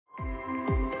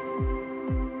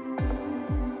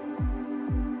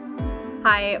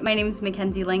Hi, my name is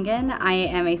Mackenzie Langan. I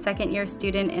am a second-year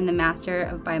student in the Master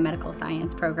of Biomedical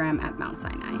Science program at Mount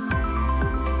Sinai.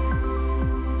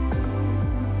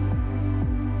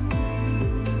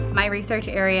 My research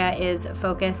area is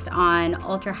focused on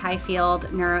ultra-high field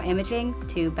neuroimaging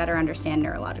to better understand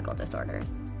neurological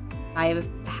disorders. I've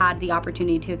had the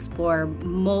opportunity to explore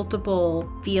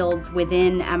multiple fields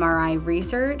within MRI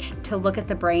research to look at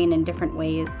the brain in different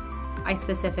ways. I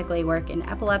specifically work in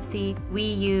epilepsy. We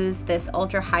use this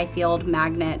ultra-high field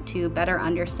magnet to better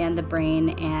understand the brain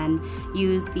and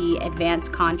use the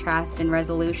advanced contrast and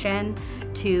resolution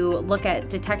to look at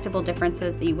detectable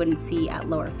differences that you wouldn't see at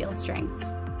lower field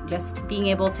strengths. Just being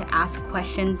able to ask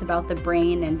questions about the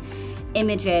brain and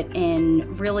image it in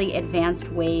really advanced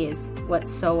ways,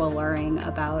 what's so alluring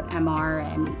about MR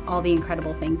and all the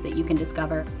incredible things that you can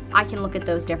discover. I can look at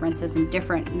those differences in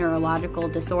different neurological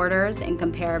disorders and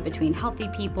compare between healthy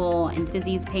people and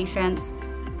disease patients.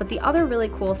 But the other really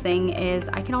cool thing is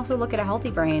I can also look at a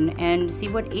healthy brain and see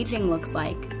what aging looks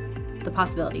like. The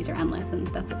possibilities are endless, and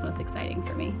that's what's most exciting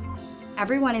for me.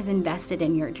 Everyone is invested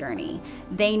in your journey.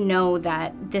 They know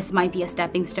that this might be a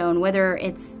stepping stone, whether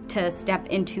it's to step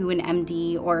into an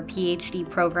MD or a PhD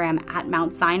program at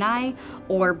Mount Sinai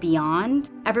or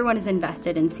beyond. Everyone is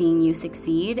invested in seeing you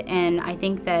succeed, and I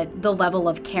think that the level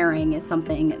of caring is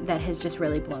something that has just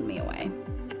really blown me away.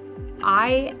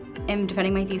 I am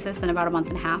defending my thesis in about a month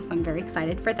and a half. I'm very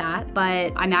excited for that,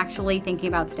 but I'm actually thinking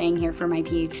about staying here for my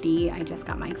PhD. I just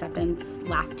got my acceptance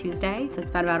last Tuesday, so it's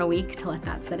been about a week to let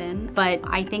that sit in. But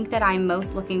I think that I'm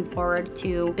most looking forward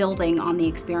to building on the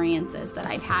experiences that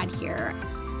I've had here.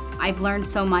 I've learned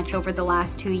so much over the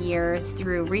last 2 years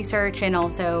through research and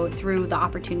also through the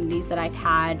opportunities that I've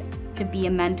had to be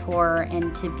a mentor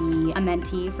and to be a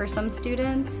mentee for some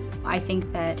students. I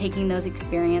think that taking those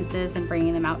experiences and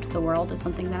bringing them out to the world is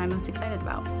something that I'm most excited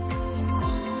about.